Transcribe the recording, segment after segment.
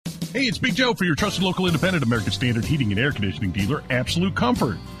Hey, it's Big Joe for your trusted local independent American Standard heating and air conditioning dealer, Absolute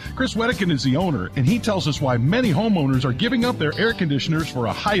Comfort. Chris Wedekin is the owner, and he tells us why many homeowners are giving up their air conditioners for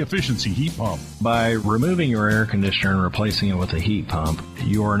a high-efficiency heat pump. By removing your air conditioner and replacing it with a heat pump,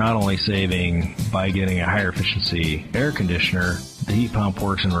 you are not only saving by getting a higher efficiency air conditioner, the heat pump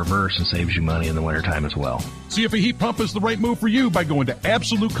works in reverse and saves you money in the wintertime as well. See if a heat pump is the right move for you by going to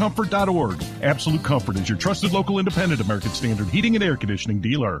AbsoluteComfort.org. Absolute Comfort is your trusted local independent American Standard heating and air conditioning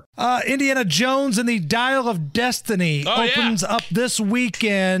dealer. Indiana Jones and the Dial of Destiny opens up this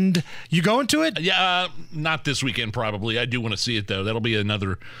weekend. You going to it? Yeah, not this weekend probably. I do want to see it, though. That'll be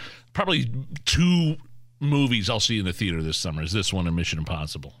another, probably 2 movies I'll see in the theater this summer. Is this one and Mission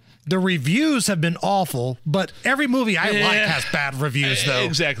Impossible. The reviews have been awful, but every movie I like has bad reviews, though.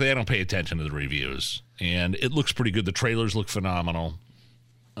 Exactly. I don't pay attention to the reviews. And it looks pretty good. The trailers look phenomenal.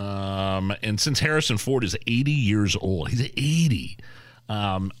 And since Harrison Ford is 80 years old, he's 80.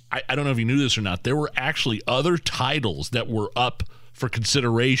 I don't know if you knew this or not. There were actually other titles that were up for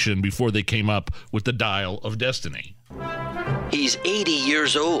consideration before they came up with the Dial of Destiny. He's 80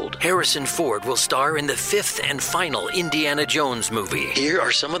 years old. Harrison Ford will star in the 5th and final Indiana Jones movie. Here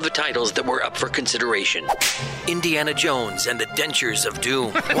are some of the titles that were up for consideration. Indiana Jones and the Dentures of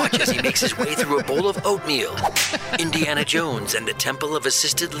Doom. Watch as he makes his way through a bowl of oatmeal. Indiana Jones and the Temple of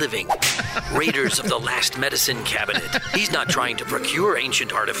Assisted Living. Raiders of the Last Medicine Cabinet. He's not trying to procure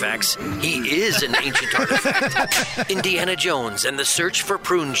ancient artifacts. He is an ancient artifact. Indiana Jones and the Search for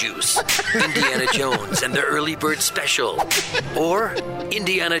Prune Juice. Indiana Jones and the Early Bird Special. Or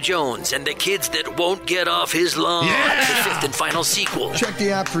Indiana Jones and the Kids That Won't Get Off His Lawn. The 5th and final sequel. Check the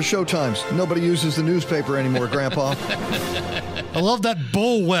app for showtimes. Nobody uses the newspaper anymore, Grandpa. I love that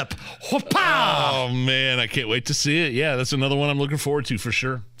bullwhip. Oh, man, I can't wait to see it. Yeah, that's another one I'm looking forward to for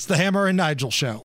sure. It's the Hammer and Nigel Show.